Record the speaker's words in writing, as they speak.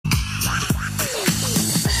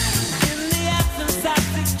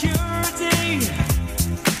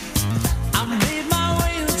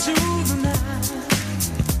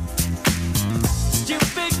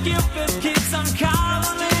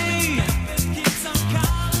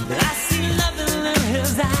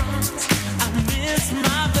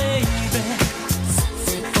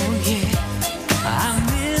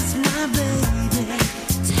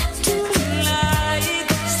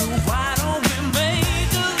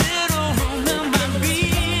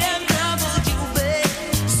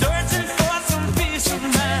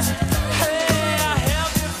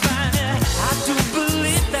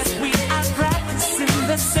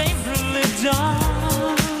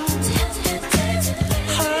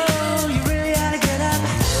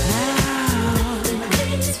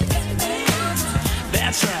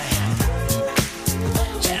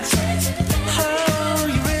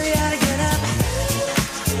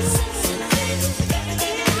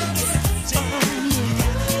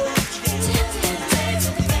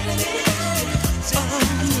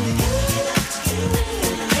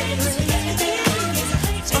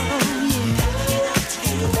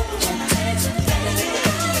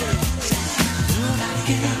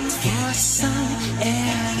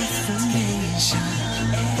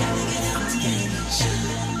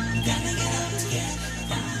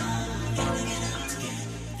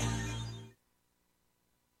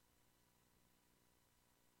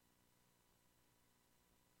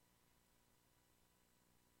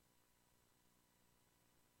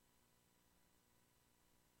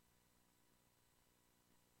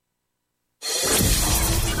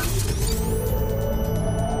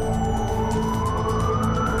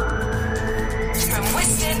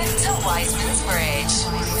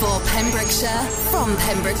From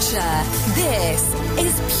Pembrokeshire, this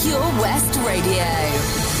is Pure West Radio.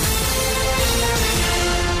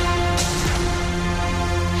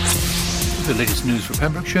 The latest news for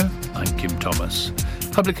Pembrokeshire, I'm Kim Thomas.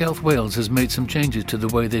 Public Health Wales has made some changes to the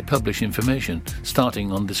way they publish information,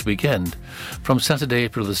 starting on this weekend. From Saturday,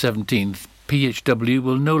 April the 17th, PHW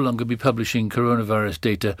will no longer be publishing coronavirus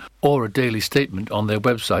data or a daily statement on their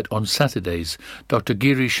website on Saturdays. Dr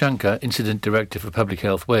Giri Shankar, Incident Director for Public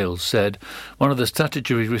Health Wales, said one of the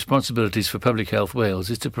statutory responsibilities for Public Health Wales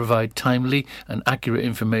is to provide timely and accurate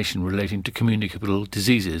information relating to communicable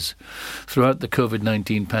diseases. Throughout the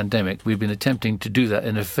COVID-19 pandemic, we've been attempting to do that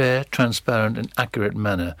in a fair, transparent and accurate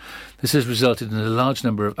manner. This has resulted in a large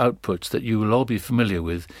number of outputs that you will all be familiar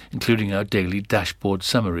with, including our daily dashboard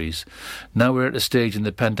summaries. Now we're at a stage in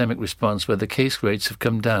the pandemic response where the case rates have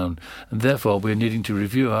come down, and therefore we're needing to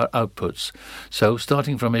review our outputs. So,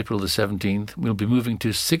 starting from April the 17th, we'll be moving to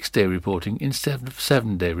 6-day reporting instead of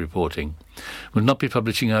 7-day reporting. We'll not be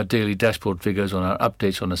publishing our daily dashboard figures on our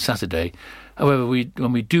updates on a Saturday. However,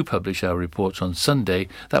 when we do publish our reports on Sunday,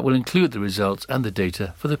 that will include the results and the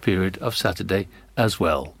data for the period of Saturday as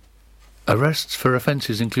well. Arrests for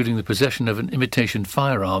offences including the possession of an imitation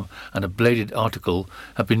firearm and a bladed article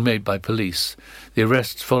have been made by police. The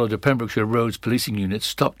arrests followed a Pembrokeshire Roads Policing Unit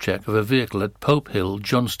stop check of a vehicle at Pope Hill,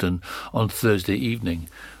 Johnston, on Thursday evening.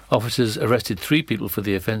 Officers arrested 3 people for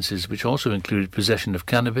the offences, which also included possession of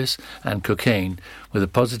cannabis and cocaine, with a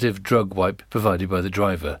positive drug wipe provided by the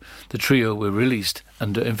driver. The trio were released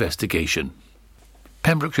under investigation.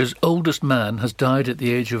 Pembrokeshire's oldest man has died at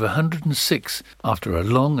the age of 106 after a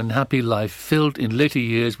long and happy life filled in later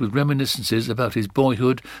years with reminiscences about his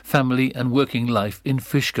boyhood, family and working life in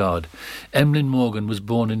Fishguard. Emlyn Morgan was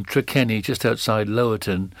born in Trekenny, just outside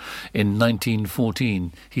Lowerton, in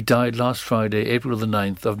 1914. He died last Friday, April the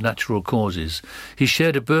 9th, of natural causes. He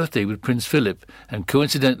shared a birthday with Prince Philip and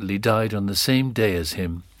coincidentally died on the same day as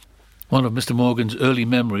him. One of Mr Morgan's early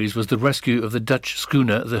memories was the rescue of the Dutch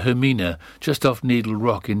schooner the Hermina just off Needle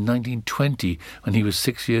Rock in 1920 when he was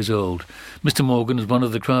 6 years old. Mr Morgan was one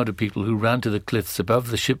of the crowd of people who ran to the cliffs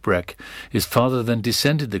above the shipwreck. His father then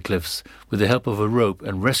descended the cliffs with the help of a rope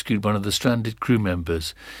and rescued one of the stranded crew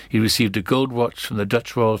members. He received a gold watch from the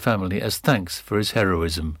Dutch royal family as thanks for his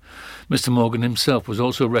heroism. Mr Morgan himself was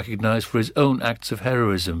also recognised for his own acts of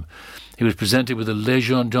heroism. He was presented with a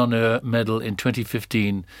Légion d'honneur medal in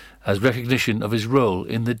 2015 as recognition of his role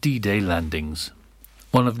in the D-Day landings.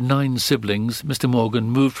 One of 9 siblings, Mr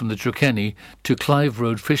Morgan moved from the Trekenny to Clive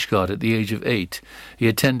Road, Fishguard at the age of 8. He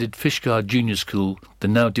attended Fishguard Junior School, the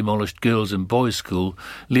now demolished girls' and boys' school,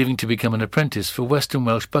 leaving to become an apprentice for Western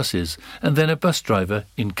Welsh Buses and then a bus driver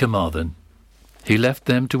in Carmarthen. He left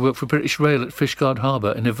them to work for British Rail at Fishguard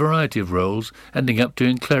Harbour in a variety of roles, ending up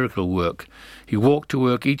doing clerical work. He walked to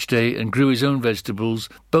work each day and grew his own vegetables,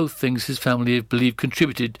 both things his family believed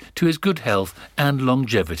contributed to his good health and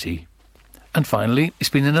longevity. And finally, it's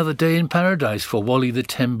been another day in paradise for Wally the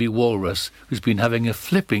Tenby walrus, who's been having a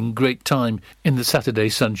flipping great time in the Saturday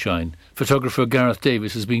sunshine. Photographer Gareth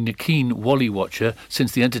Davis has been a keen Wally watcher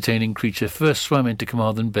since the entertaining creature first swam into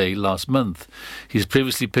Carmarthen Bay last month. He's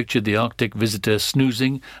previously pictured the Arctic visitor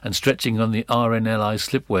snoozing and stretching on the RNLI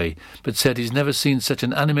slipway, but said he's never seen such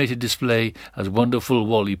an animated display as wonderful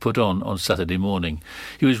Wally put on Saturday morning.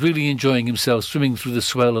 He was really enjoying himself swimming through the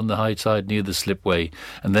swell on the high tide near the slipway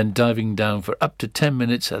and then diving down for up to 10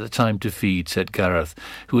 minutes at a time to feed, said Gareth,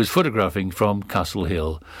 who was photographing from Castle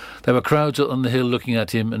Hill. There were crowds on the hill looking at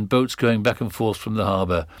him and boats going back and forth from the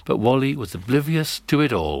harbour, but Wally was oblivious to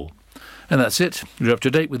it all. And that's it. You're up to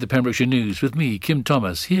date with the Pembrokeshire News with me, Kim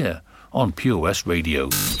Thomas, here on Pure West Radio.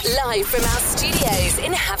 Live from our studios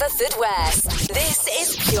in Haverfordwest, this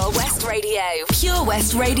is Pure West Radio. Pure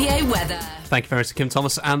West Radio weather. Thank you very much to Kim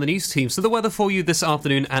Thomas and the news team. So the weather for you this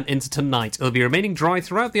afternoon and into tonight. It'll be remaining dry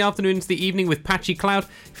throughout the afternoon into the evening with patchy cloud,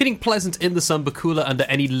 feeling pleasant in the sun but cooler under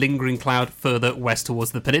any lingering cloud further west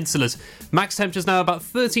towards the peninsulas. Max temperatures now about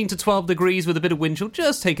 13 to 12 degrees with a bit of wind chill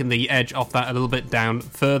just taking the edge off that a little bit down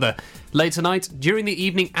further. Late tonight, during the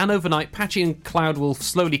evening and overnight, patchy and cloud will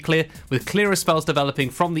slowly clear, with clearer spells developing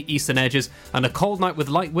from the eastern edges, and a cold night with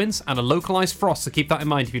light winds and a localised frost, so keep that in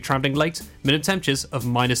mind if you're travelling late. Minimum temperatures of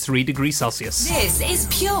minus 3 degrees Celsius. This is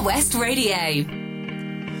Pure West Radio.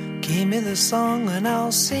 Give me the song and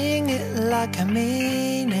I'll sing it like I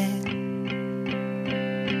mean it.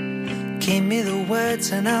 Give me the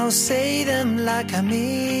words and I'll say them like I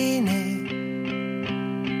mean it.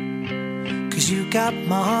 You got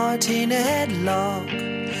my heart in a headlock.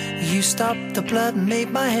 You stopped the blood and made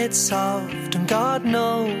my head soft. And God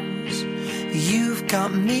knows you've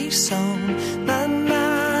got me so na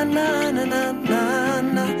na na na na na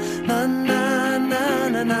na na na na na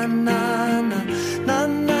na na na na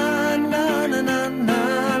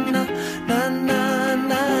na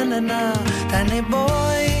na na na. Danny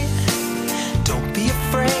boy, don't be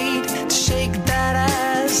afraid to shake that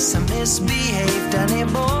ass and misbehave. Danny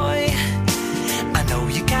boy,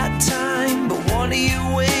 you got time, but what are you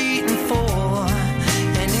waiting for?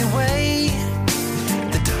 Anyway,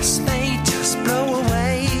 the dust may just blow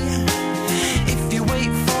away if you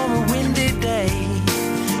wait for a windy day.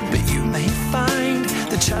 But you may find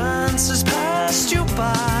the chance has passed you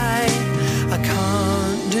by. I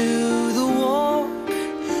can't do the walk,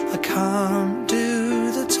 I can't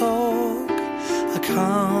do the talk, I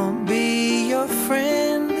can't be your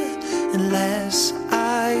friend unless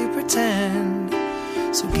I pretend.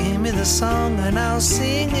 So give me the song and I'll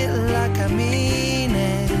sing it like I mean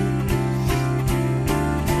it.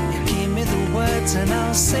 You give me the words and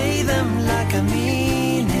I'll say them like I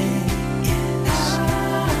mean it. Yes.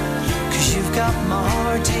 'Cause you've got my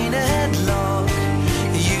heart in a headlock.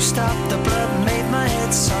 You stopped the blood and made my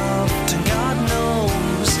head soft. And God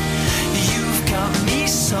knows you've got me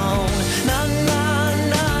so na na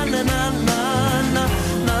na na na na na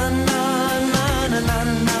na na na na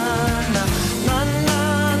na.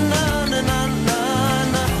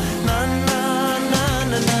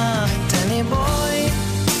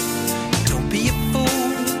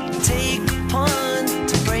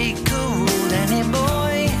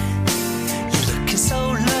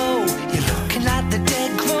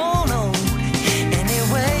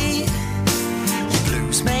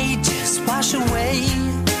 Away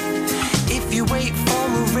if you wait for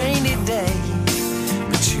a rainy day,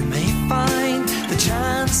 but you may find the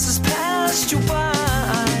chance has passed you by.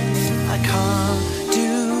 I can't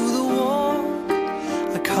do the walk,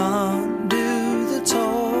 I can't do the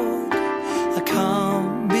talk, I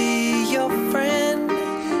can't be your friend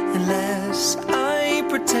unless I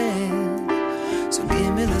pretend. So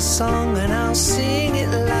give me the song and I'll sing it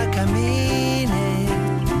like I mean it.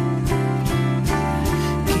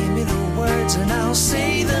 And I'll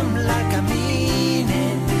say them like I mean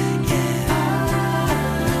it,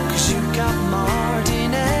 yeah. 'Cause you got my heart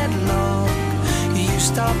in a headlock. You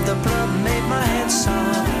stopped the blood and made my head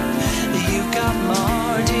soft. You got my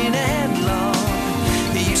heart in a headlock.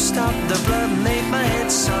 You stopped the blood and made my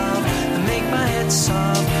head soft. And make my head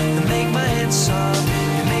soft. And make my head soft.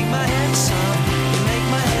 You make my head soft. You make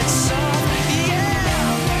my head soft.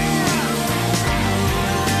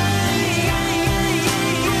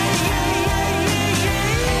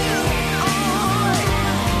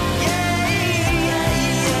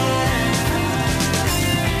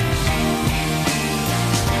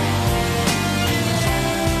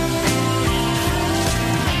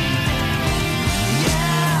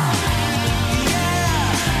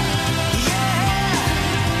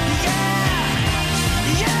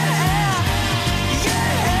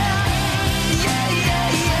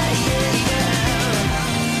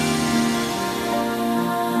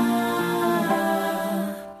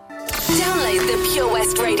 Pure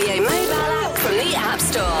West Radio mobile app from the App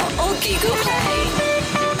Store or Google Play.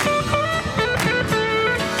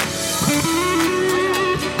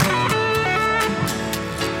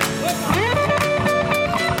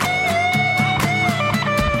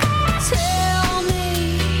 Tell me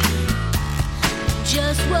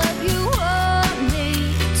just what you want me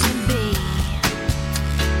to be.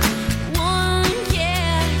 One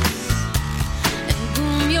yes, and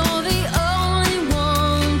boom, you're the only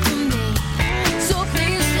one for me. So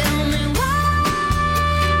please tell me why.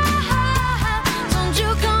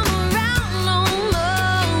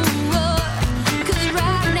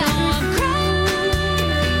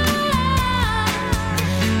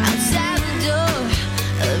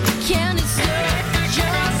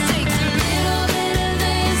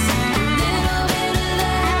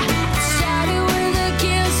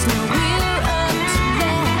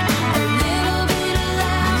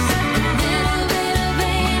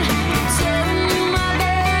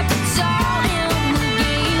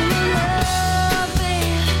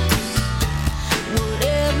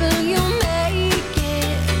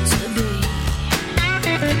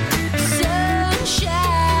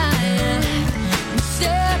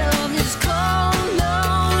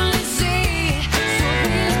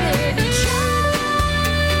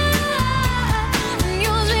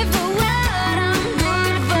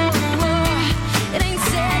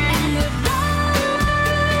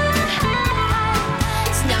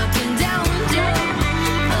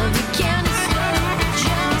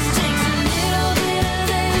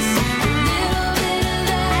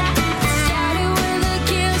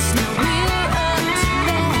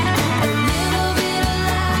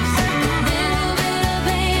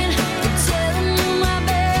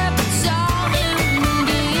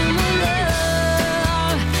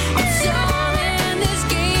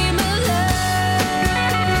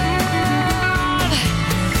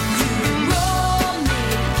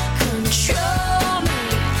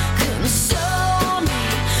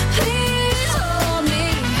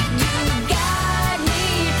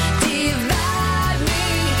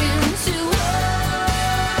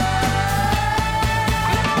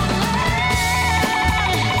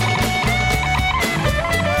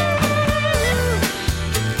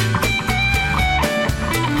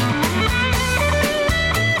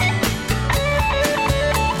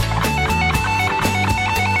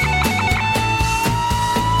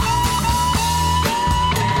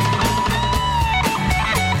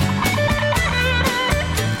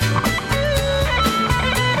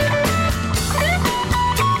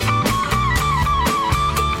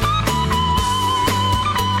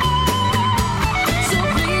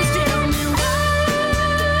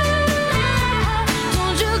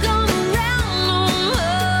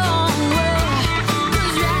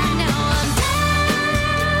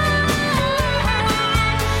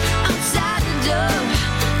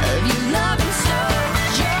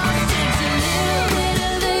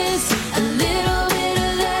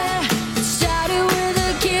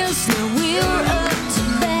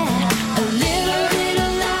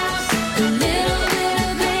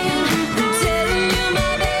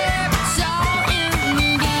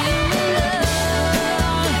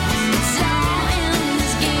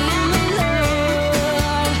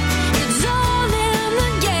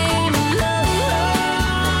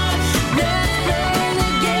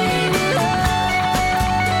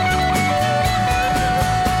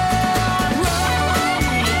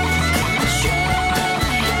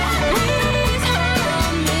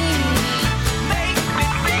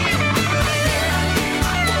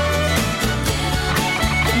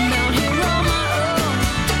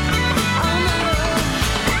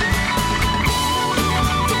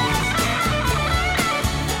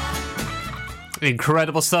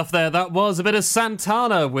 Incredible stuff there. That was a bit of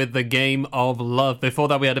Santana with The Game of Love. Before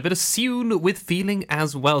that, we had a bit of Sune with Feeling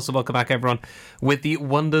as well. So welcome back, everyone, with the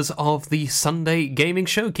wonders of the Sunday gaming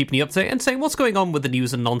show, keeping you up to date and saying what's going on with the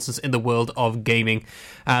news and nonsense in the world of gaming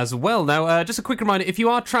as well. Now, just a quick reminder, if you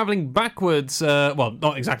are travelling backwards, well,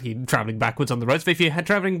 not exactly travelling backwards on the roads, but if you're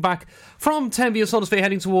travelling back from Tenby or Saundersby,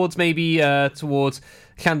 heading towards maybe towards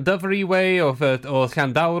Llandovery Way or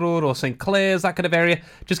Llandower or St Clair's, that kind of area,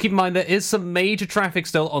 just keep in mind there is some major traffic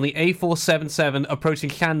still on the A477 approaching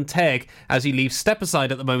Llanteg as you leave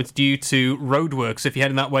Stepaside at the moment due to roadworks. If you're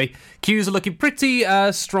heading that way, queues are looking pretty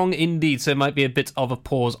strong indeed, so it might be a bit of a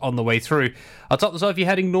pause on the way through. On top of that, if you're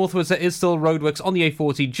heading northwards, there is still roadworks on the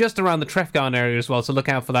A40 just around the Trefgarn area as well, so look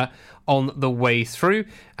out for that on the way through.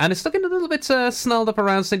 And it's looking a little bit snarled up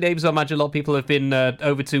around St David's. I imagine a lot of people have been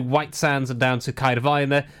over to White Sands and down to Caerphilly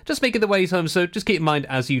and they're just making their ways home, so just keep in mind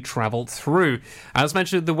as you travel through. As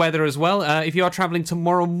mentioned, the weather as well. If you are travelling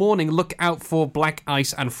tomorrow morning, look out for black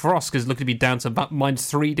ice and frost, because it's looking to be down to about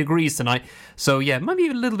 -3 degrees tonight. So yeah, it might be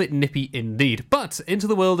a little bit nippy indeed. But into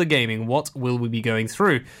the world of gaming, what will we be going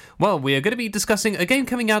through? Well, we are going to be discussing a game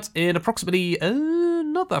coming out in approximately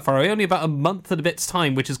not that far away, only about a month and a bit's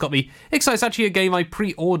time, which has got me excited. It's actually a game I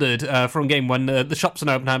pre-ordered from Game when the shops are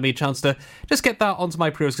open. I had me a chance to just get that onto my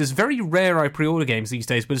pre-orders, because it's very rare I pre-order games these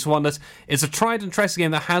days, but it's one that is a tried and trusted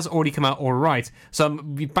game that has already come out all right, so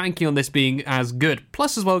I'm banking on this being as good.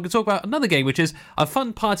 Plus as well, we're going to talk about another game which is a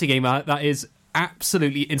fun party game that is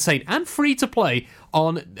absolutely insane and free to play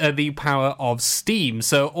on the power of Steam.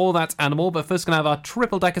 So all that and more, but first going to have our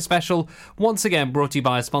triple decker special, once again brought to you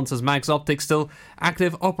by our sponsors Mags Optics, still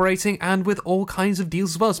active, operating, and with all kinds of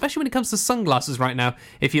deals as well, especially when it comes to sunglasses right now,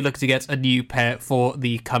 if you look to get a new pair for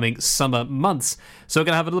the coming summer months. So we're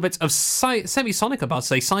going to have a little bit of Semisonic, about to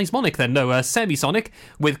say Seismonic then, no, Semisonic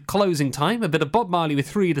with Closing Time, a bit of Bob Marley with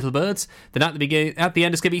Three Little Birds, then at the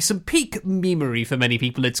end it's going to be some peak memery for many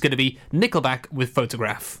people. It's going to be Nickelback with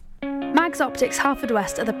Photograph. Mags Optics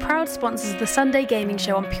Haverfordwest are the proud sponsors of the Sunday Gaming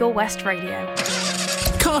Show on Pure West Radio.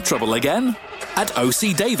 Car trouble again? At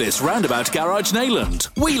OC Davis Roundabout Garage Neyland,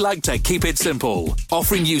 we like to keep it simple,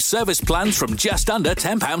 offering you service plans from just under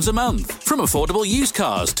 £10 a month, from affordable used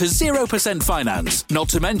cars to 0% finance, not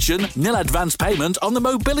to mention nil advance payment on the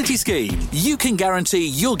mobility scheme. You can guarantee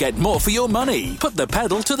you'll get more for your money. Put the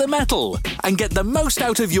pedal to the metal and get the most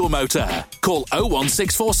out of your motor. Call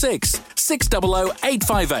 01646 600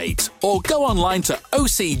 858 or go online to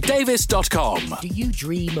ocdavis.com. Do you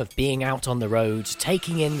dream of being out on the road,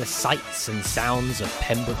 taking in the sights and sounds of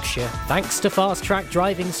Pembrokeshire? Thanks to Fast Track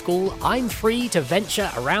Driving School, I'm free to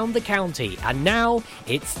venture around the county, and now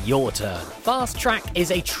it's your turn. Fast Track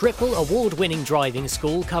is a triple award-winning driving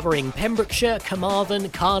school covering Pembrokeshire, Carmarthen,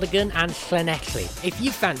 Cardigan and Llanelli. If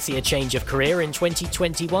you fancy a change of career in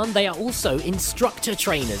 2021, they are also instructor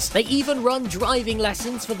trainers. They even run driving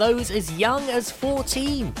lessons for those as young as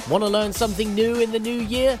 14. Want to learn something new in the new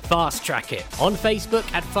year? Fast Track it on Facebook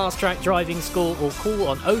at Fast Track Driving School or call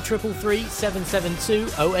on 0333 772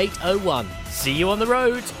 0801. See you on the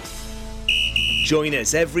road. Join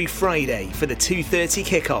us every Friday for the 2:30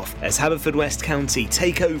 kickoff as Haverfordwest County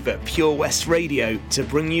take over Pure West Radio to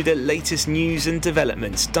bring you the latest news and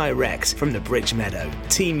developments direct from the Bridge Meadow.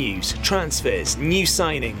 Team news, transfers, new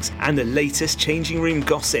signings and the latest changing room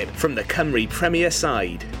gossip from the Cymru Premier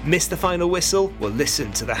side. Miss the final whistle? Well,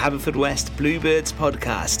 listen to the Haverfordwest Bluebirds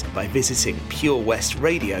podcast by visiting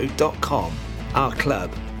purewestradio.com. Our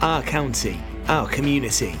club, our county, our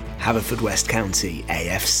community. Haverfordwest County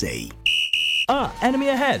AFC. Ah, enemy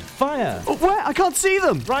ahead. Fire. Oh, where? I can't see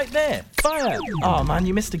them. Right there. Fire. Oh, man,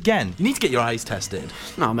 you missed again. You need to get your eyes tested.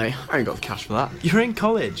 Nah, mate, I ain't got the cash for that. You're in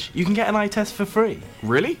college. You can get an eye test for free.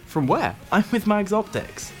 Really? From where? I'm with Mags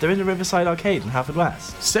Optics. They're in the Riverside Arcade in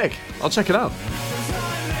Haverfordwest. Sick. I'll check it out.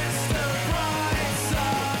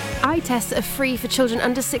 Eye tests are free for children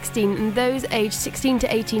under 16 and those aged 16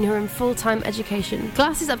 to 18 who are in full-time education.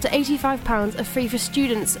 Glasses up to £85 are free for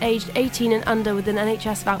students aged 18 and under with an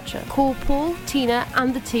NHS voucher. Call Paul, Tina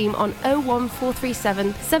and the team on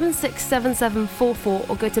 01437 767744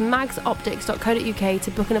 or go to magsoptics.co.uk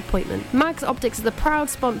to book an appointment. Mags Optics are the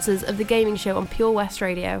proud sponsors of the gaming show on Pure West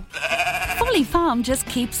Radio. Folly Farm just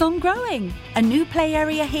keeps on growing. A new play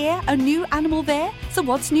area here, a new animal there. So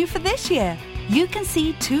what's new for this year? You can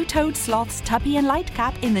see two-toed sloths Tubby and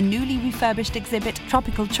Lightcap in the newly refurbished exhibit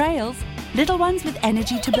Tropical Trails. Little ones with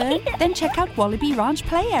energy to burn? Then check out Wallaby Ranch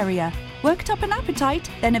Play Area. Worked up an appetite?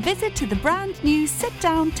 Then a visit to the brand new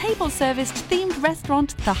sit-down, table-serviced themed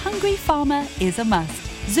restaurant The Hungry Farmer is a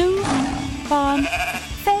must. Zoo, farm,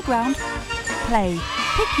 fairground, play.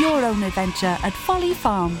 Pick your own adventure at Folly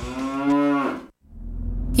Farm.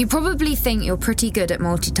 You probably think you're pretty good at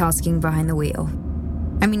multitasking behind the wheel.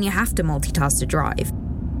 I mean, you have to multitask to drive.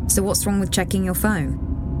 So what's wrong with checking your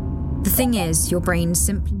phone? The thing is, your brain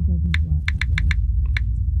simply doesn't work that way.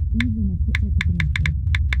 Even a quick look at a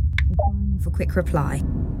message, a quick reply,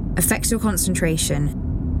 affects your concentration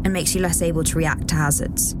and makes you less able to react to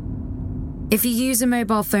hazards. If you use a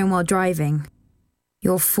mobile phone while driving,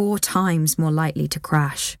 you're 4 times more likely to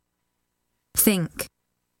crash. Think.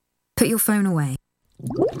 Put your phone away.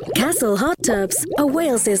 Castle Hot Tubs are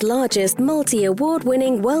Wales's largest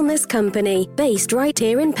multi-award-winning wellness company based right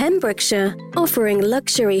here in Pembrokeshire, offering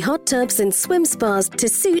luxury hot tubs and swim spas to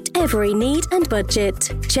suit every need and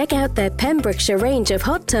budget. Check out their Pembrokeshire range of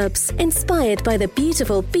hot tubs inspired by the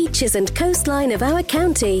beautiful beaches and coastline of our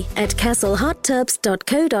county at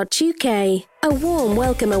castlehottubs.co.uk. A warm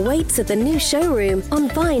welcome awaits at the new showroom on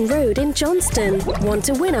Vine Road in Johnston. Want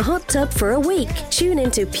to win a hot tub for a week? Tune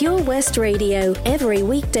into Pure West Radio every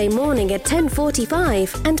weekday morning at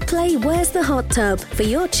 10:45 and play Where's the Hot Tub for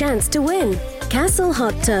your chance to win. Castle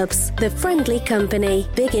Hot Tubs, the friendly company,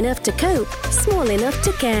 big enough to cope, small enough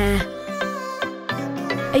to care.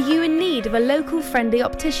 Are you in need of a local friendly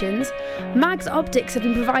opticians? Mags Optics have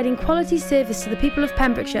been providing quality service to the people of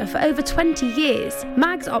Pembrokeshire for over 20 years.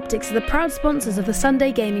 Mags Optics are the proud sponsors of the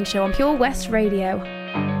Sunday Gaming Show on Pure West Radio.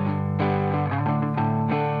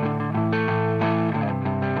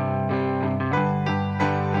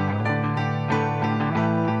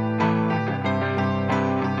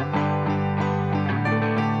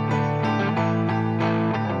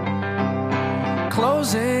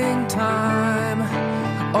 Closing time.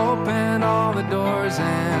 Open all the doors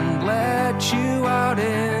and let you out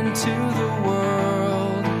into the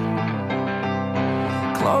world.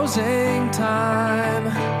 Closing time.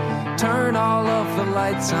 Turn all of the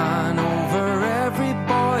lights on over every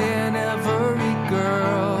boy and every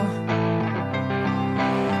girl.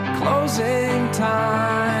 Closing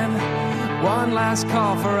time. One last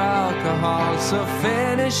call for alcohol, so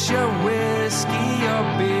finish your whiskey or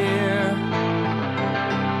beer.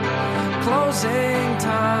 Closing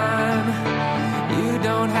time. You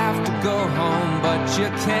don't have to go home, but you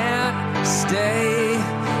can't stay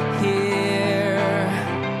here.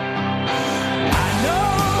 I know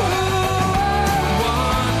who I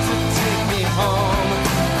want to take me home.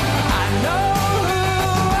 I know who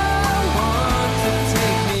I want to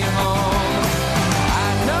take me home. I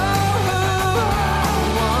know who I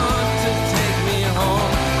want to take me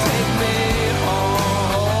home. Take me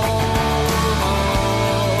home.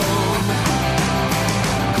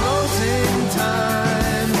 Closing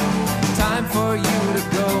time. Time for you to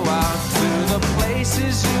go out to the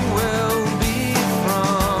places you will be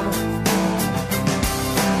from.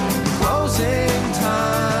 Closing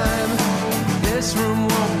time. This room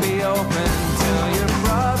won't be open till your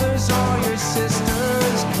brothers or your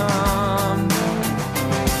sisters come.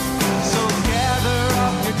 So gather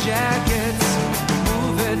up your jackets,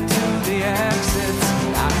 move it to the exits.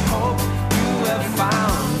 I hope you have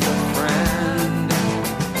found a friend.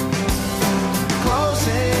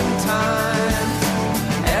 Closing time.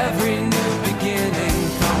 Every new beginning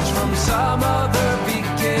comes from some other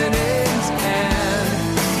beginning's end.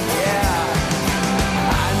 Yeah.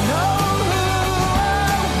 I know who I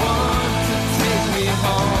want to take me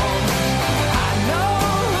home. I know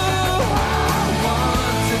who I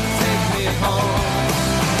want to take me home.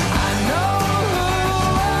 I know who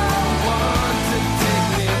I want to take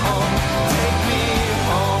me home. Take me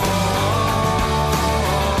home.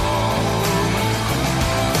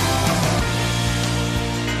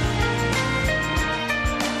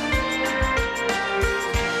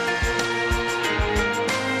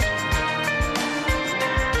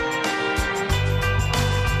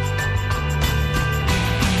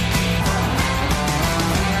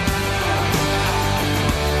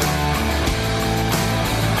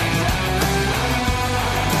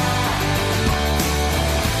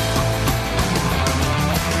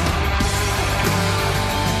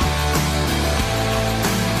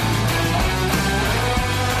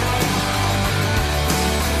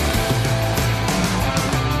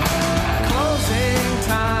 Closing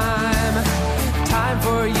time. Time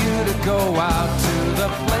for you to go out to the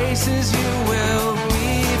places you will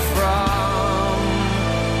be from.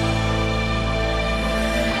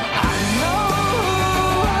 I know who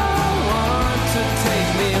I want to take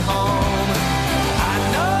me home. I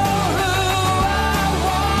know who I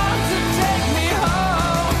want to take me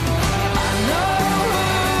home. I know who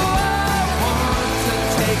I want to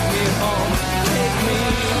take me home. Take me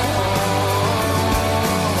home.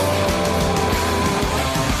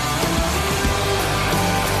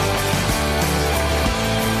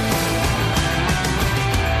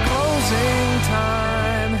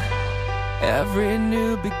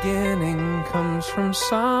 from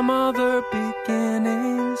some other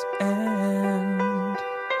beginning's end.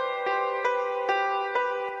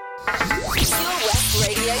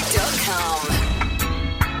 PureWestRadio.com.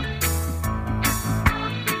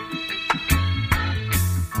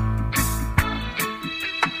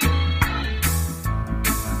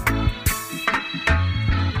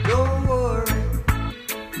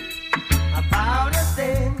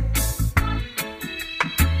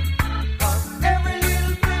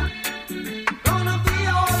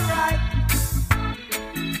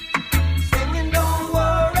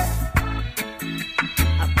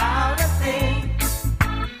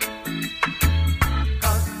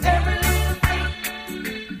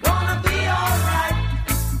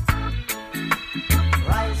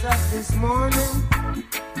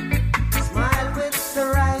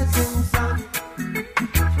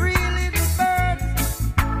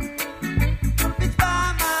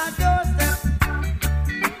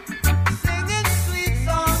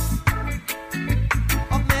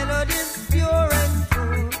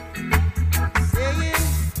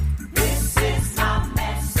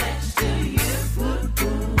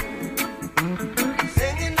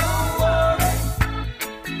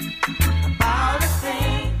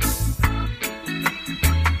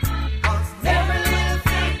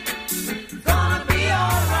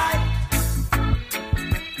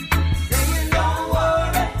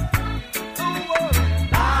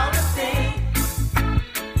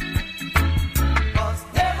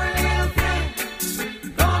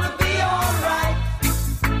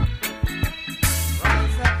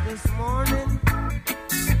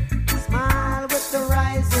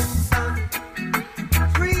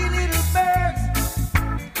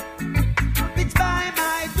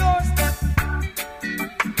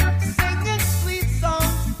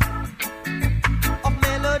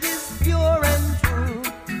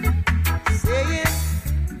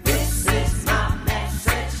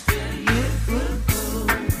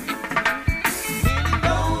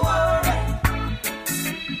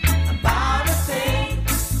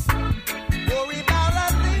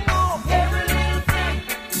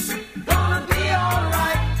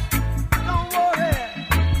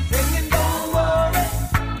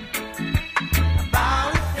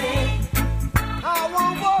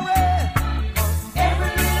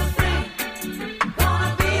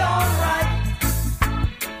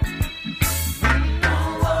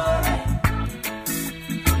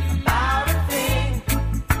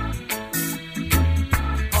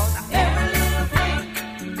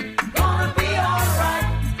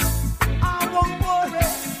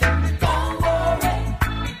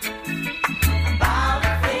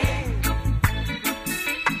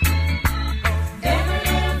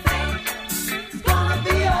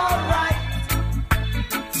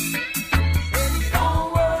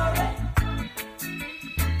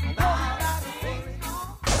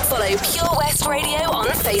 Follow Pure West Radio on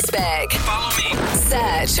Facebook. Follow me.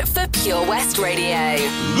 Search for Pure West Radio.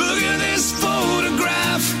 Look at this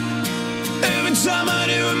photograph. Every time I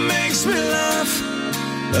do, it makes me laugh.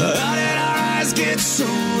 How did our eyes get so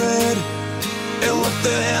red? And what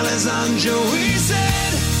the hell is on Joey's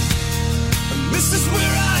head? This is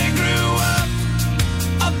where I grew up.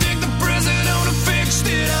 I think the president owner fixed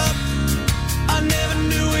it up. I never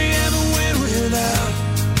knew we ever went without.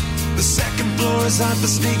 The second floor is hot for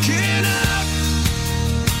sneaking out.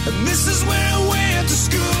 And this is where I went to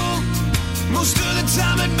school. Most of the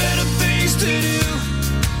time had better things to do.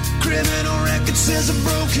 Criminal record says I've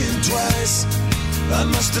broken twice. I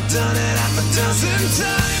must have done it half a dozen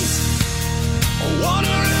times. I wonder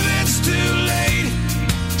if it's too late.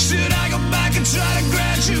 Should I go back and try to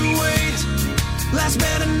graduate? Life's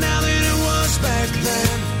better now than it was back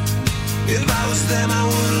then. If I was them, I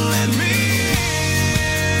wouldn't let me in.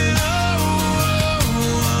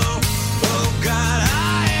 Oh, God,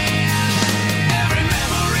 every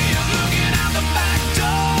memory of looking out the back door.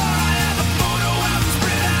 I have a photo album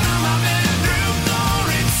spread out on my bedroom floor.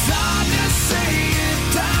 It's hard to say it,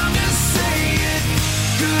 time to say it.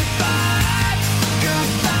 Goodbye,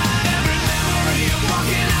 goodbye. Every memory of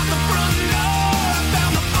walking out the front door. I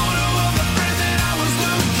found the photo of the friend that I was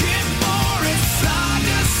looking for. It's hard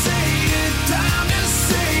to say it, time to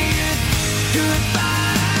say it.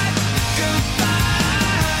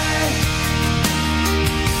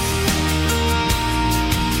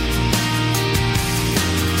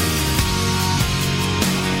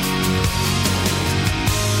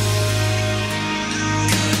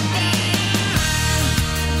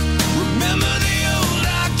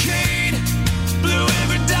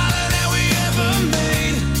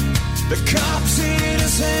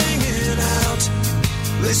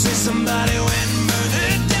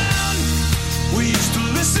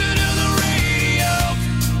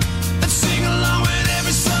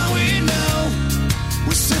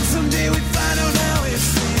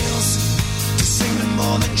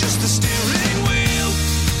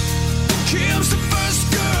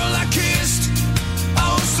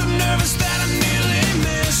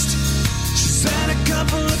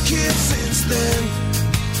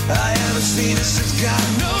 seen us since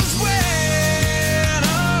God knows when.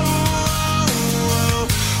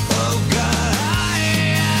 Oh God,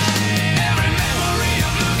 every memory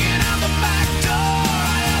of looking out the back door.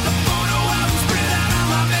 I have the photo album spread out on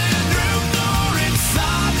my bedroom floor. It's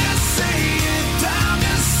hard to say it, time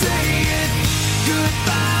to say it.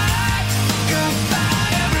 Goodbye,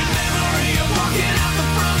 goodbye. Every memory of walking out the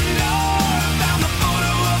front door. I found the photo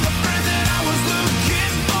of the friend that I was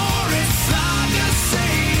looking for. It's hard to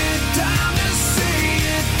say it, time to say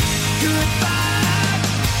it. Goodbye,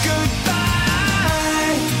 goodbye.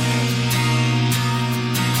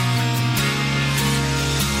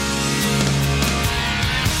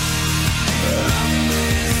 I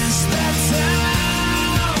miss that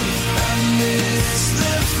town. I miss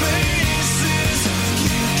the faces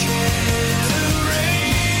you can't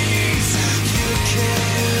erase, you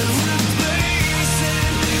can't replace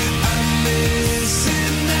it. I miss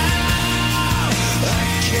it now. I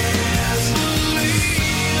can't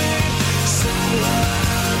believe it. So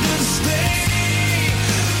hard to stay,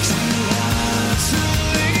 too hard to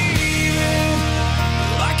leave it.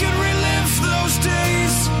 I could relive those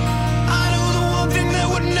days. I know the one thing that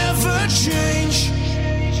would never change.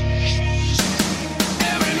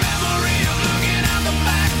 Every memory of looking out the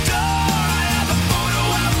back door. I have the photo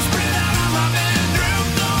album spread out on my bedroom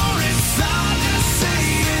floor. It's hard to say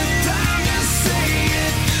it, time to say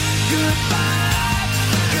it. Goodbye,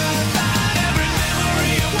 goodbye. Every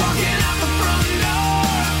memory of walking out the front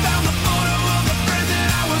door. I found the photo of the friend that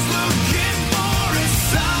I was looking for.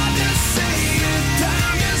 It's hard to say it,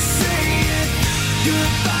 time to say it.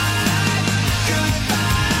 Goodbye, goodbye.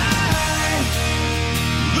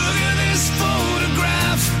 Look at this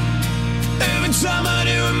photograph. Every time I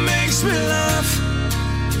do, it makes me laugh.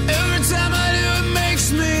 Every time I do, it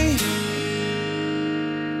makes me.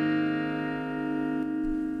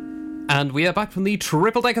 And we are back from the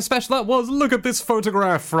Triple Decker special. That was Look at This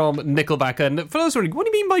Photograph from Nickelback. And for those wondering, what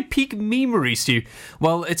do you mean by peak memery, Stu?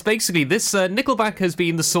 Well, it's basically this. Nickelback has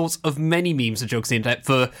been the source of many memes and jokes on the internet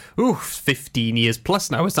for 15 years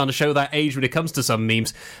plus now. It's starting to show that age when it comes to some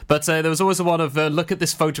memes. But there was always the one of Look at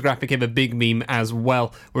This Photograph became a big meme as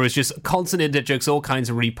well, where it's just constant internet jokes, all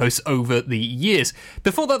kinds of reposts over the years.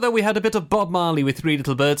 Before that, though, we had a bit of Bob Marley with Three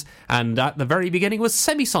Little Birds, and at the very beginning was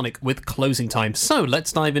Semisonic with Closing Time. So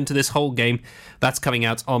let's dive into this whole game that's coming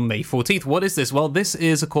out on May 14th. What is this? Well, this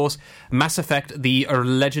is, of course, Mass Effect, the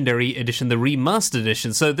Legendary Edition, the Remastered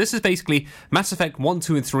Edition. So this is basically Mass Effect 1,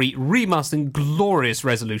 2, and 3 remastered in glorious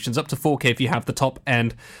resolutions, up to 4K if you have the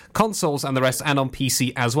top-end consoles and the rest, and on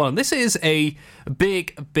PC as well. And this is a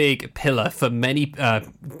big pillar for many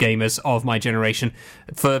gamers of my generation,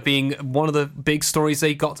 for being one of the big stories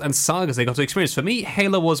they got and sagas they got to experience. For me,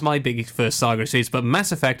 Halo was my big first saga series, but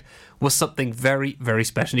Mass Effect was something very, very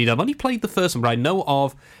special indeed. I've only played the first one, but I know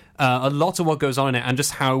of a lot of what goes on in it and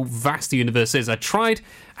just how vast the universe is. I tried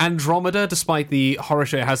Andromeda, despite the horror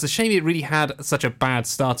show it has. It's a shame it really had such a bad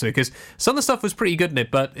start to it, because some of the stuff was pretty good in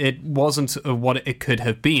it, but it wasn't what it could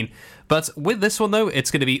have been. But with this one, though,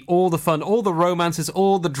 it's going to be all the fun, all the romances,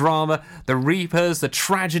 all the drama, the Reapers, the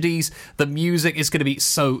tragedies, the music is going to be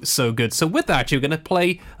so good. So with that, you're going to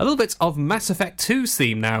play a little bit of Mass Effect 2's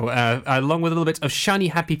theme now, along with a little bit of Shiny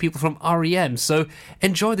Happy People from REM. So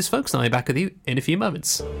enjoy this, folks, and I'll be back with you in a few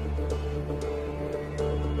moments.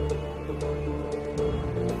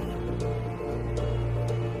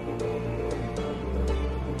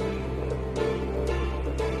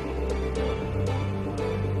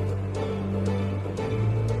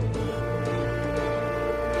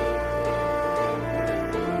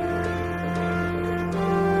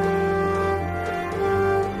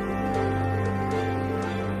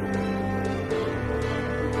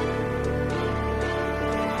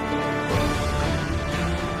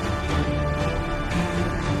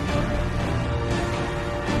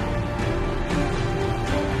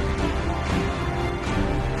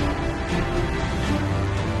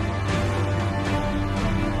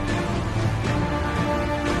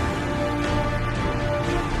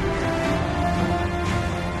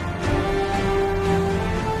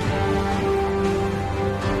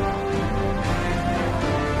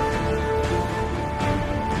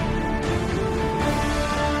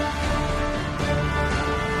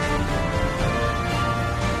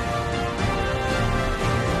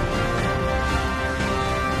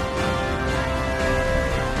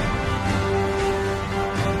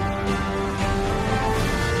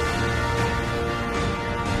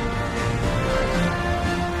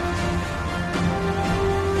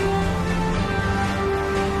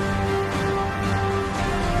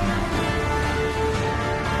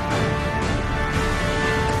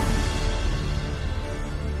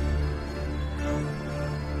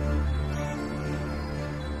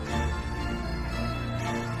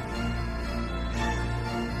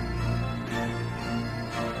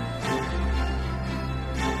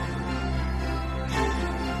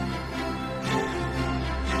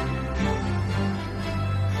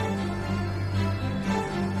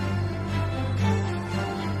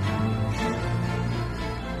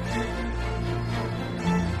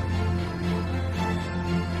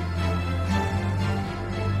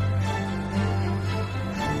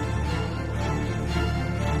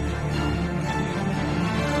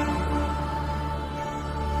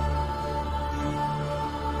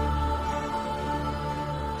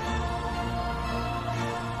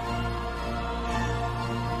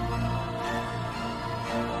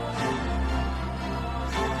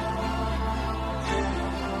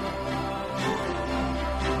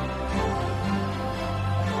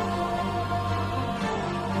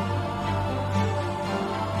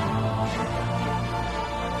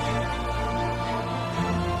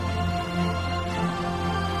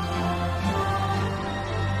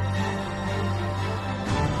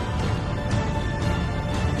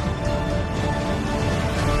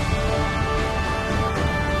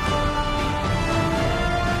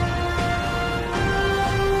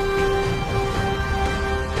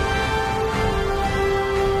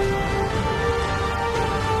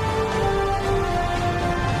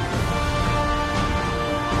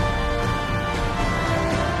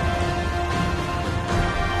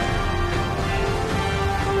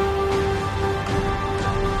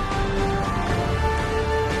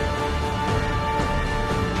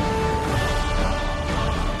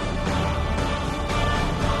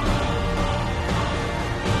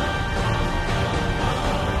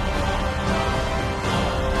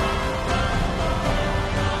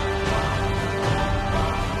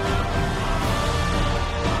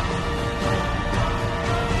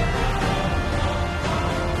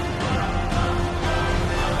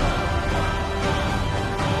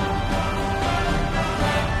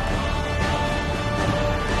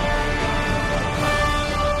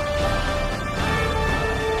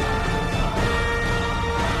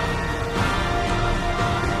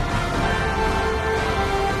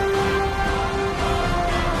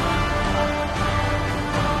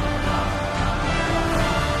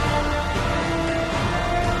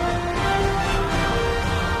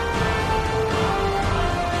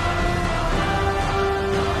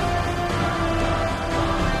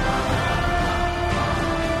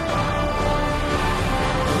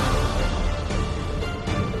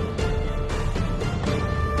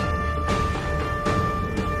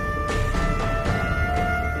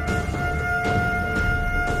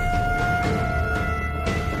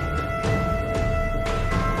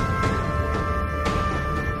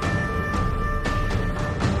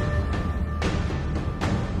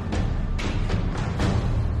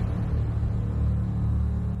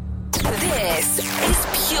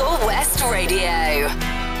 Pure West Radio.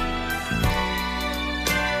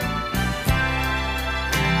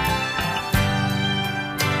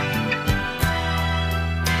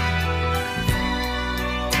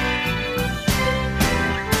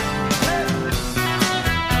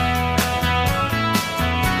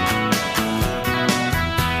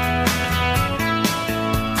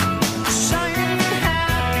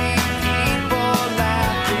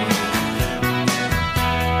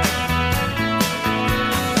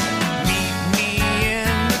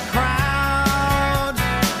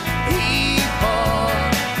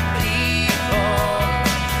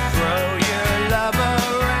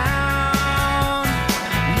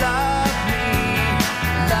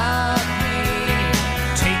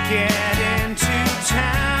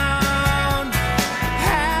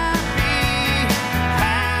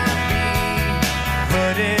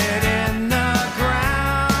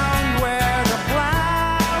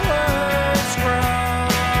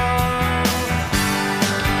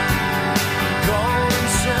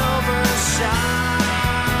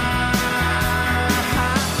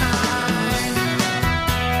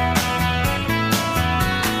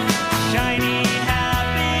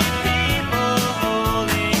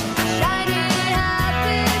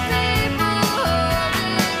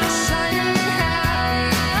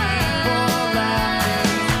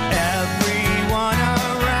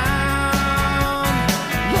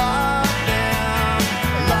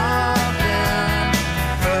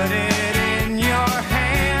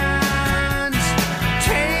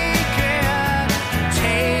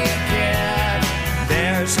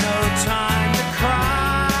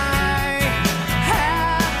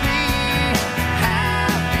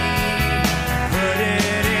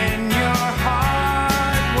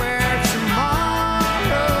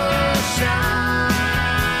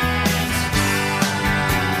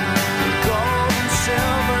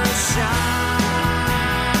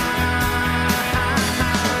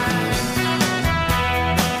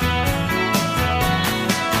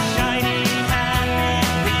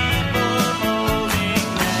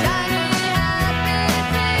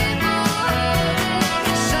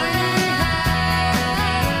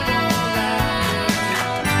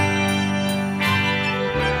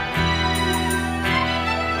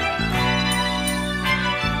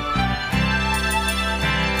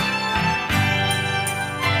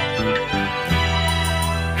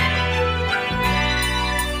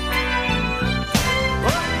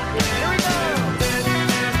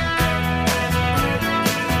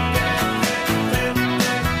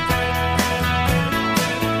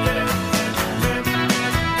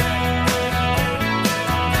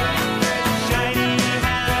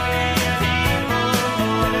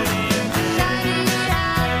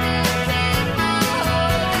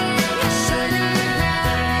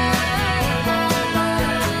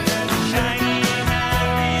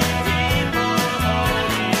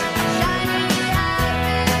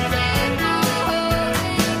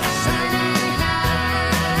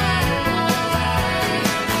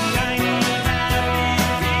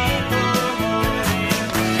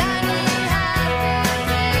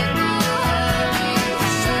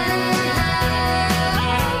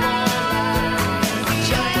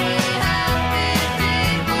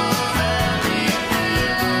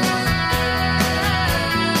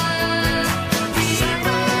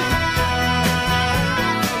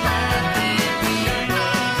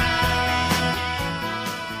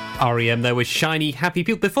 REM there with Shiny Happy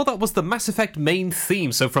People. Before that was the Mass Effect main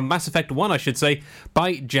theme, so from Mass Effect 1 I should say,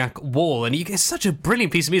 by Jack Wall, and you get such a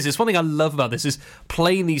brilliant piece of music. It's one thing I love about this is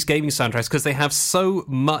playing these gaming soundtracks because they have so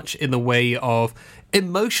much in the way of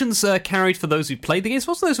emotions carried for those who played the games,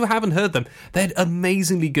 also those who haven't heard them. They're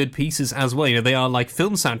amazingly good pieces as well. You know, they are like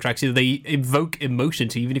film soundtracks. You know, they evoke emotion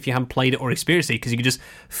to you, even if you haven't played it or experienced it, because you can just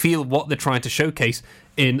feel what they're trying to showcase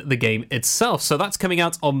in the game itself. So that's coming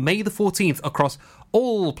out on May the 14th across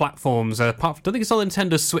all platforms. I don't think it's on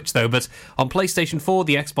Nintendo Switch though, but on PlayStation 4,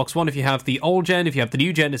 the Xbox One, if you have the old gen, if you have the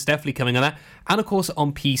new gen, it's definitely coming on that. And of course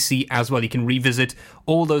on PC as well. You can revisit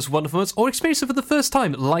all those wonderful moments or experience it for the first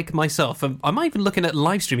time, like myself. I might even looking at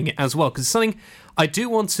live streaming it as well, because it's something I do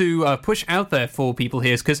want to push out there for people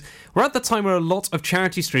here, because we're at the time where a lot of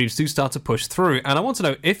charity streams do start to push through, and I want to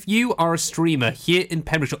know if you are a streamer here in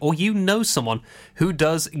Pembrokeshire, or you know someone who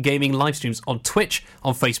does gaming live streams on Twitch,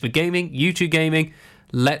 on Facebook Gaming, YouTube Gaming.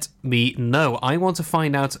 Let me know. I want to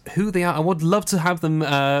find out who they are. I would love to have them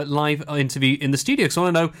live interview in the studio, because I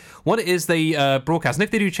want to know what it is they broadcast. And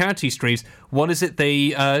if they do charity streams, what is it they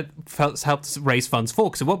help raise funds for?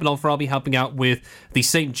 Because it won't be long for I'll be helping out with the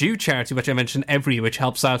St. Jude charity, which I mention every year, which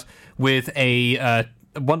helps out with a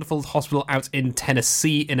wonderful hospital out in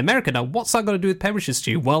Tennessee in America. Now, what's that got to do with Pembrokeshire,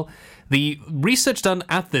 Stu? Well, the research done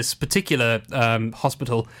at this particular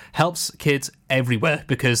hospital helps kids everywhere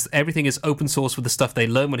because everything is open source with the stuff they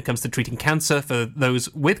learn when it comes to treating cancer for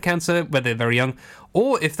those with cancer, whether they're very young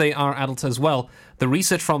or if they are adults as well. The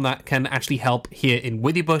research from that can actually help here in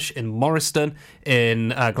Withybush, in Morriston,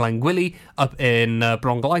 in Glangwili, up in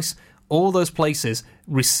Bronglais. All those places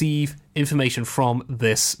receive information from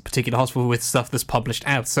this particular hospital with stuff that's published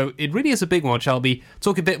out. So it really is a big one, which I'll be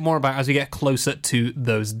talking a bit more about as we get closer to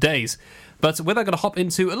those days. But with that, I'm going to hop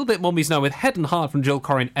into a little bit more news now with Head and Heart from Joel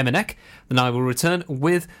Corry and Emanek. Then I will return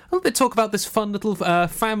with a little bit talk about this fun little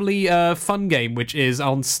family fun game, which is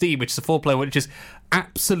on Steam, which is a 4-player, which is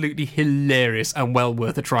absolutely hilarious and well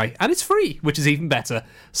worth a try. And it's free, which is even better.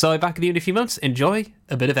 So back with you in a few months. Enjoy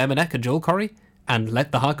a bit of Emanek and Joel Corry. And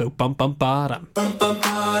let the heart go bum bum ba-dum. Bum bum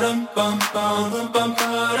ba-dum, bum bum bum bum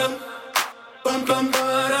ba-dum. Bum bum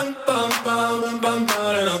ba-dum, bum bum bum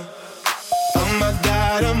ba-dum.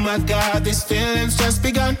 Oh my God, these feelings just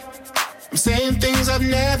begun. I'm saying things I've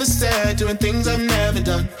never said, doing things I've never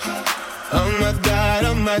done. Oh my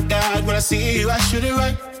God, when I see you I should it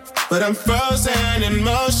right. But I'm frozen in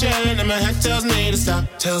motion and my head tells me to stop.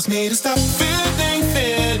 Tells me to stop feeling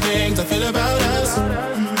feelings I feel about us.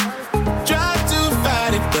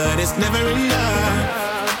 But it's never enough.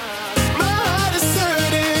 My heart is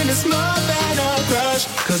hurting, it's more than a crush.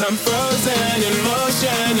 Cause I'm frozen in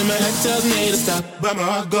motion and my head tells me to stop. But my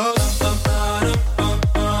heart goes bum, bum, bum,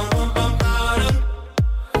 bum, bum, bum,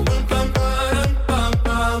 bum, bum, bum,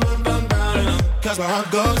 bum, bum, bum, cause my heart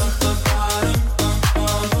goes bum, bum,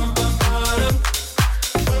 bum,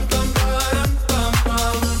 bum,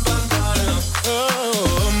 bum,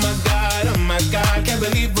 oh my God, can't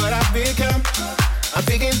believe what I've become. I'm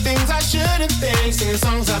thinking things I shouldn't think, singing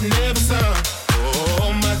songs I've never sung.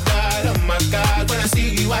 Oh my God, when I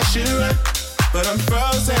see you I should run. But I'm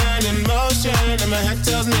frozen in motion and my head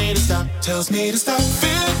tells me to stop. Tells me to stop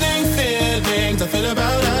feeling feelings I feel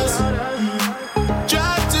about us.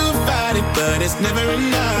 Try to fight it, but it's never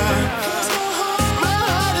enough. My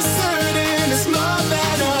heart is hurting, it's more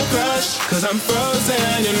than a crush. Cause I'm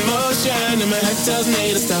frozen in motion and my head tells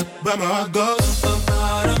me to stop. But my heart goes bum,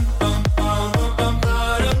 bum, bum, bum,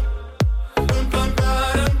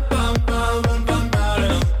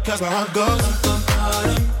 cause my heart goes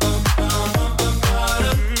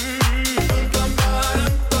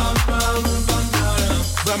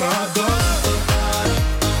but my heart goes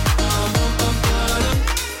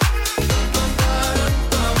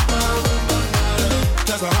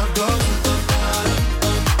cause my heart goes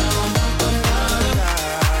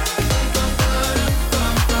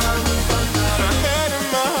my head and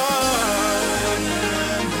my heart,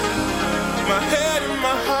 my head and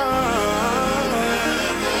my heart,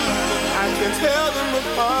 I can tell them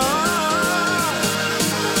apart.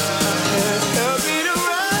 Can't help me to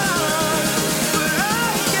run, but I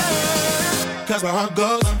can't. Cause my heart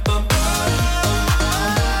goes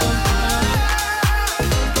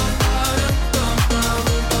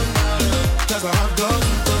cause my heart goes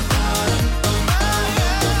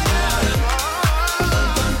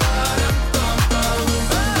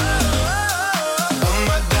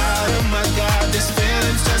oh my God, this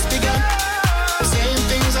feeling's just begun. Saying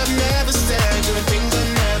things I've never said, doing things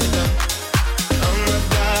I've never done. Oh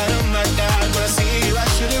my God, when I see you I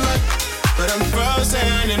should it right. But I'm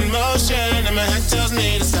frozen in motion and my head tells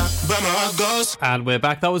me to stop. But my heart goes. And we're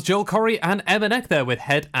back. That was Joel Corry and Emanek there with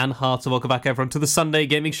Head and Heart. So welcome back everyone to the Sunday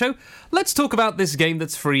Gaming Show. Let's talk about this game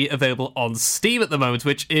that's free, available on Steam at the moment,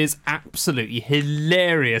 which is absolutely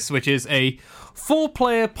hilarious, which is a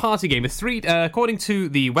 4-player party game. It's three, according to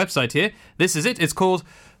the website here, this is it. It's called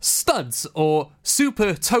Studs, or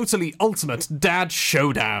Super Totally Ultimate Dad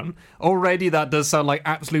Showdown. Already that does sound like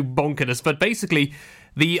absolute bonkerness, but basically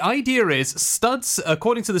the idea is Studs,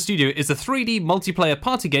 according to the studio, is a 3D multiplayer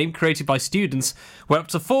party game created by students where up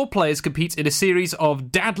to 4 players compete in a series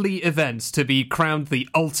of dadly events to be crowned the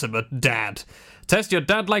ultimate dad. Test your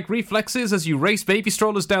dad-like reflexes as you race baby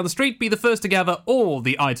strollers down the street, be the first to gather all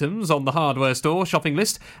the items on the hardware store shopping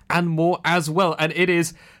list, and more as well. And it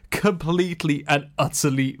is completely and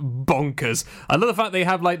utterly bonkers. I love the fact they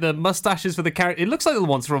have like the mustaches for the character. It looks like the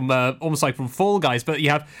ones from almost like from Fall Guys, but you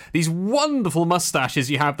have these wonderful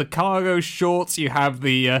mustaches. You have the cargo shorts. You have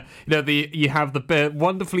the you have the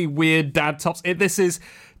wonderfully weird dad tops. This is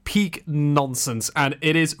peak nonsense, and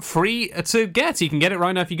it is free to get. You can get it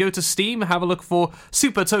right now if you go to Steam. Have a look for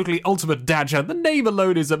Super Totally Ultimate Dad Show. The name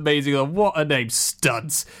alone is amazing. Oh, what a name.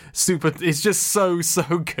 Studs. Super. It's just so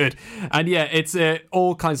good. And yeah, it's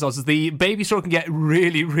all kinds of nonsense. The baby store can get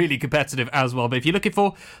really, really competitive as well. But if you're looking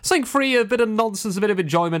for something free, a bit of nonsense, a bit of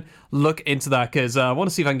enjoyment, look into that, because I want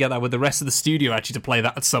to see if I can get that with the rest of the studio actually to play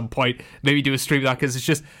that at some point. Maybe do a stream of that, because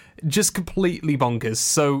it's just completely bonkers.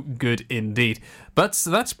 So good indeed. But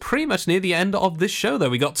that's pretty much near the end of this show, though.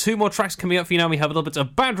 We got 2 more tracks coming up for you now. We have a little bit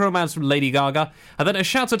of Bad Romance from Lady Gaga, and then a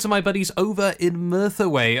shout out to my buddies over in Merthyr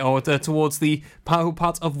Way, or towards the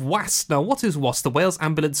part of WAST. Now, what is WAST? The Wales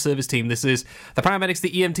Ambulance Service Team. This is the paramedics,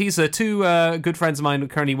 the EMTs. They're 2 good friends of mine who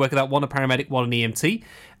currently work at that. One a paramedic, one an EMT.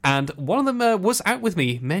 And one of them was out with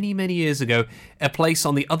me many, many years ago, a place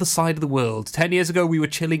on the other side of the world. 10 years ago, we were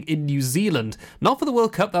chilling in New Zealand. Not for the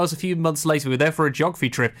World Cup, that was a few months later. We were there for a geography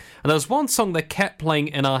trip. And there was one song that kept playing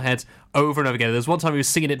in our heads over and over again. There was one time we were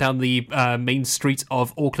singing it down the main street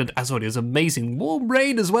of Auckland as well. It was amazing. Warm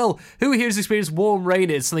rain as well. Who here has experienced warm rain?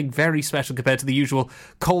 It's something very special compared to the usual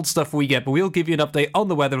cold stuff we get. But we'll give you an update on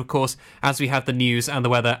the weather, of course, as we have the news and the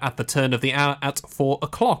weather at the turn of the hour at 4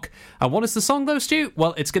 o'clock. And what is the song, though, Stu?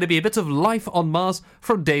 Well, it's going to be a bit of Life on Mars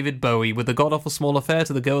from David Bowie, with the God-Awful Small Affair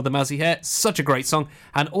to the Girl with the Mousy Hair. Such a great song.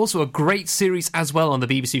 And also a great series as well on the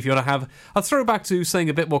BBC. If you want to have a throwback to something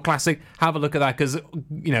a bit more classic, have a look at that, because,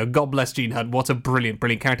 you know, God bless Gene Hunt. What a brilliant,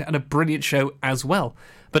 brilliant character, and a brilliant show as well.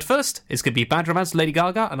 But first, it's going to be Bad Romance, Lady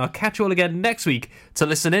Gaga, and I'll catch you all again next week to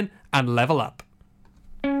listen in and level up.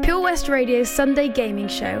 Pure West Radio's Sunday Gaming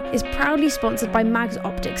Show is proudly sponsored by Mags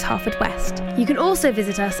Optics Haverfordwest. You can also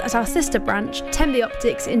visit us at our sister branch, Tenby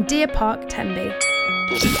Optics in Deer Park, Tenby.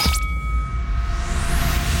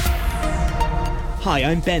 Hi,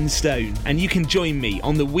 I'm Ben Stone, and you can join me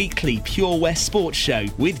on the weekly Pure West Sports Show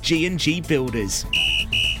with G&G Builders.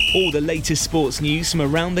 All the latest sports news from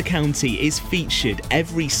around the county is featured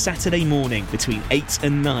every Saturday morning between 8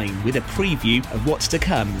 and 9 with a preview of what's to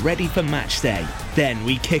come ready for match day. Then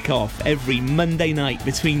we kick off every Monday night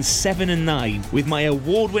between 7 and 9 with my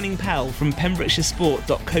award-winning pal from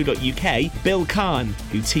PembrokeshireSport.co.uk, Bill Kahn,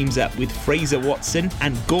 who teams up with Fraser Watson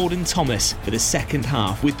and Gordon Thomas for the second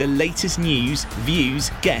half with the latest news,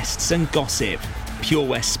 views, guests and gossip. Pure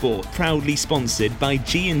West Sport, proudly sponsored by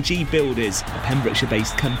G&G Builders, a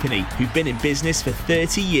Pembrokeshire-based company who've been in business for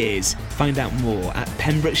 30 years. Find out more at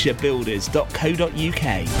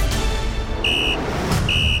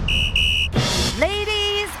pembrokeshirebuilders.co.uk.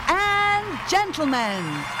 Ladies and gentlemen,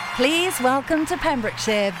 please welcome to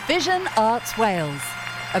Pembrokeshire Vision Arts Wales,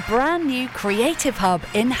 a brand new creative hub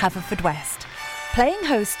in Haverfordwest, playing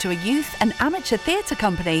host to a youth and amateur theatre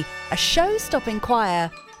company, a show-stopping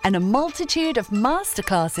choir, and a multitude of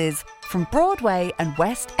masterclasses from Broadway and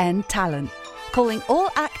West End talent, calling all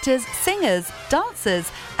actors, singers,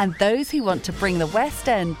 dancers and those who want to bring the West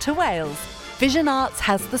End to Wales. Vision Arts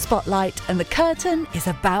has the spotlight and the curtain is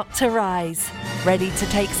about to rise. Ready to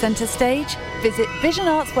take centre stage? Visit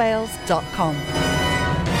visionartswales.com.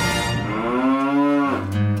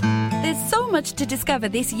 There's so much to discover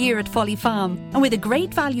this year at Folly Farm, and with a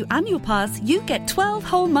great value annual pass, you get 12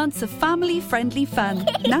 whole months of family-friendly fun.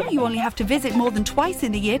 Now you only have to visit more than twice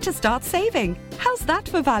in the year to start saving. How's that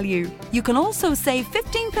for value? You can also save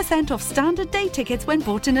 15% off standard day tickets when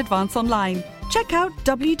bought in advance online. Check out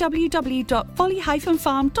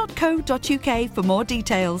www.folly-farm.co.uk for more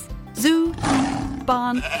details. Zoo,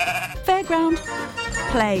 barn, fairground,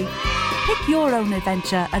 play. Pick your own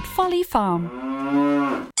adventure at Folly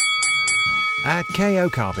Farm. At KO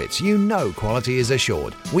Carpets, you know quality is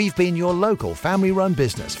assured. We've been your local family-run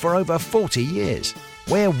business for over 40 years.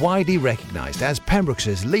 We're widely recognised as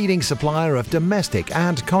Pembrokeshire's leading supplier of domestic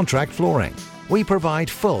and contract flooring. We provide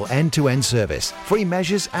full end-to-end service, free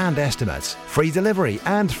measures and estimates, free delivery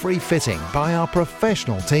and free fitting by our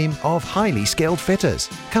professional team of highly skilled fitters.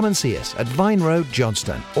 Come and see us at Vine Road,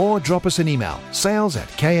 Johnston, or drop us an email,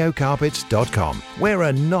 sales@kocarpets.com. We're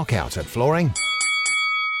a knockout at flooring.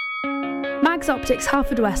 Mags Optics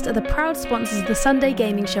Haverfordwest are the proud sponsors of the Sunday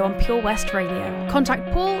Gaming Show on Pure West Radio.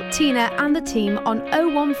 Contact Paul, Tina and the team on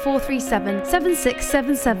 01437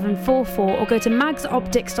 767744 or go to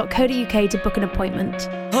magsoptics.co.uk to book an appointment.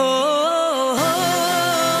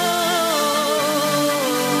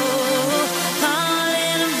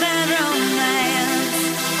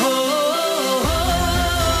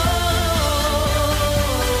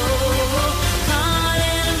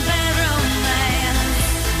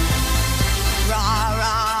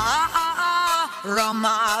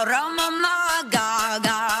 Roma, Roma, ma, ga,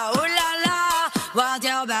 ga, ooh la la, what's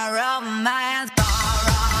your bad romance?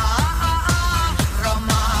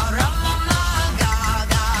 Roma, Roma, ma, ga,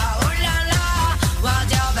 ga,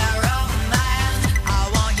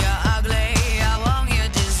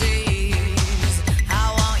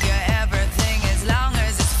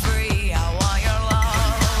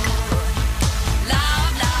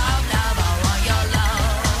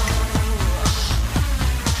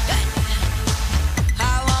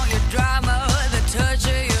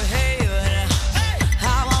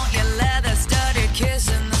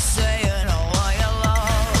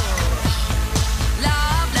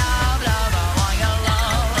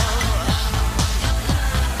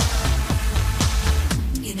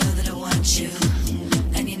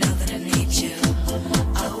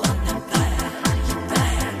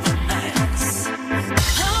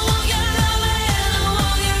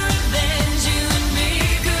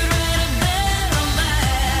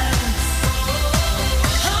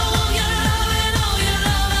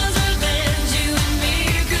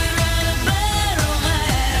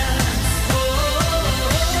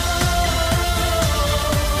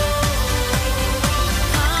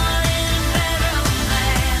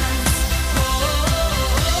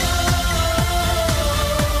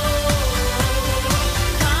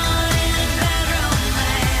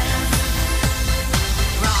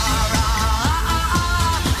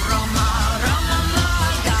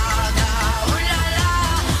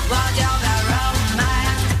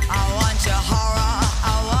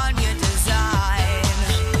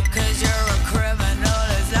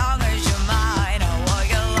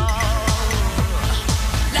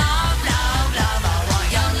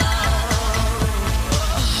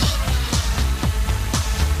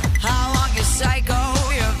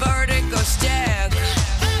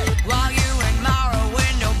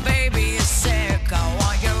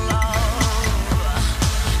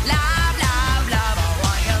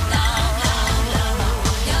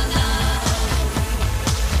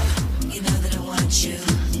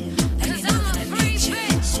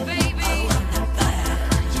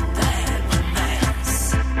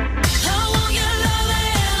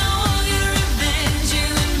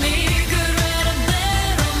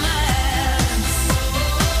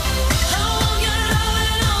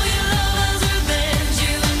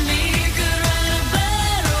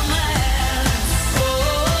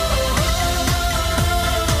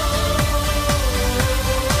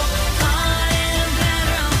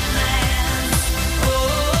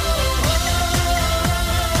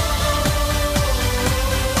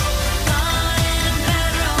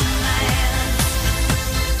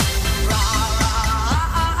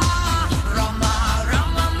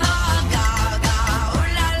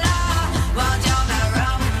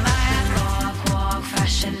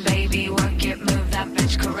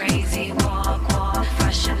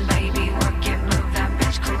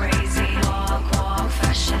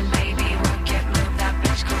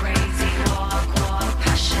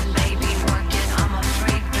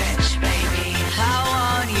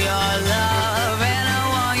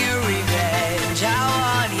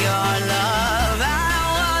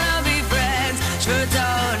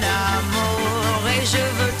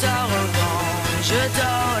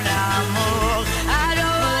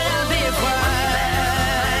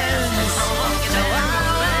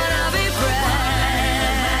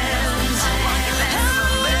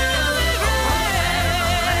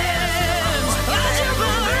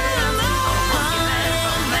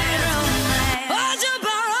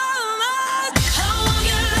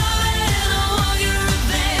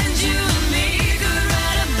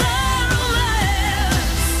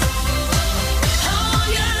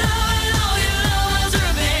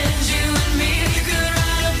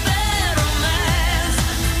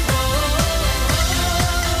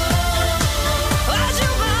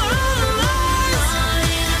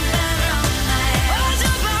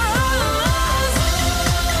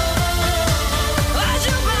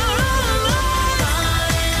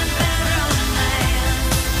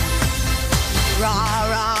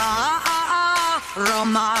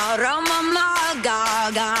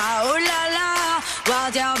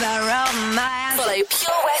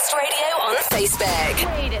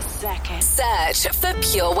 decade. Search for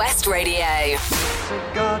Pure West Radio. It's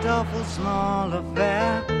a god-awful small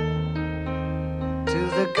affair to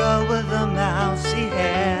the girl with the mousy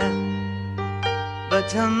hair,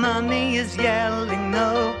 but her mummy is yelling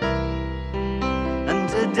no, and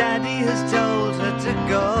her daddy has told her to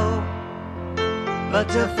go,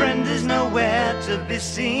 but her friend is nowhere to be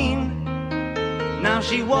seen. Now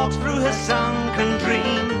she walks through her sunken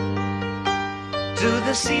dream to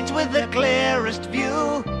the seat with the clearest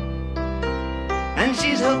view, and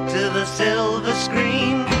she's hooked to the silver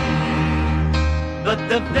screen. But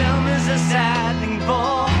the film is a sad thing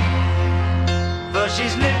for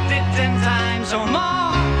she's lived it 10 times or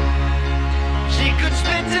more. She could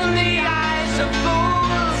spit in the eyes of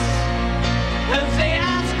fools if they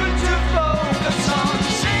ask her to focus on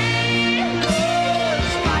sailors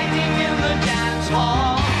fighting in the dance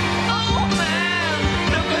hall. Oh man,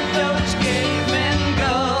 look at those cavemen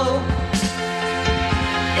go.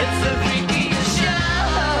 It's the freakiest show.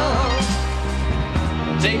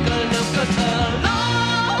 Take a look at the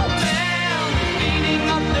low man beating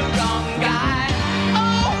up the wrong guy.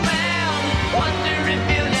 Oh man, wonder if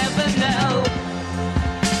you'll ever know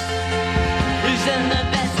who's in the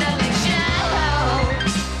best-selling show.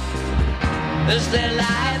 Is there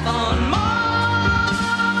life on Mars?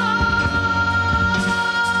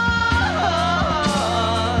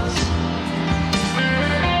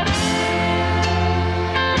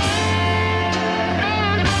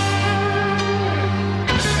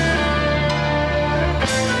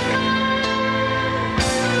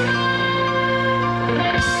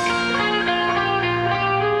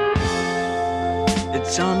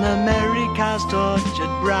 It's on America's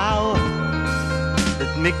tortured brow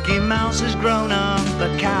that Mickey Mouse has grown up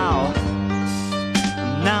a cow.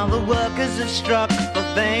 And now the workers have struck for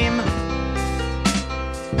fame,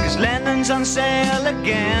 'cause Lennon's on sale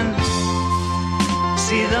again.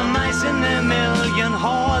 See the mice in their million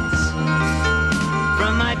hordes,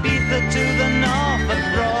 from Ibiza to the Norfolk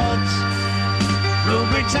Broads. Rule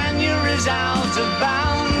Britannia is out of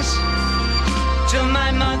bounds. To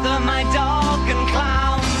my mother, my dog and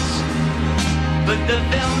clowns. But the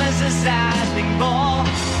film is a sad thing more,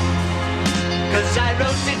 'cause I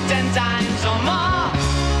wrote it 10 times or more.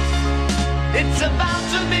 It's about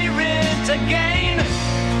to be writ again,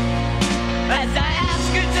 as I ask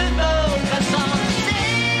you to focus on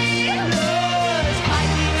sailors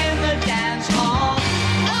fighting in the dance hall.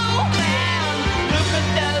 Oh man, look at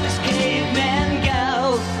those cavemen go.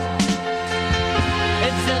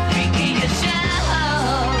 It's the freakiest show.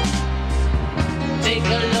 Take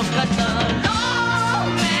a look at the low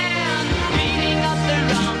man beating up the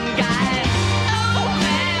wrong guy. Oh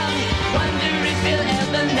man, wonder if you'll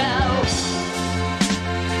ever know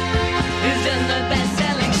who's in the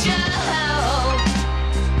best-selling show.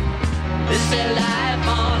 Is there life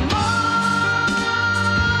on Mars?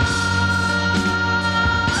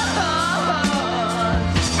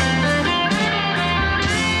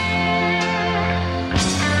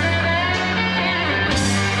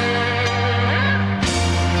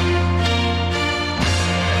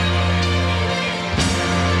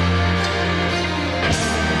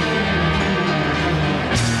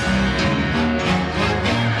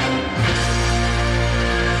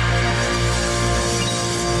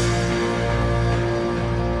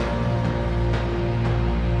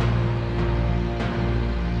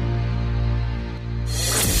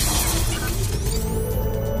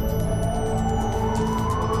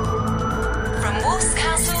 From Wolf's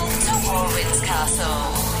Castle to Warwin's Castle.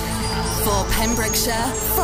 For Pembrokeshire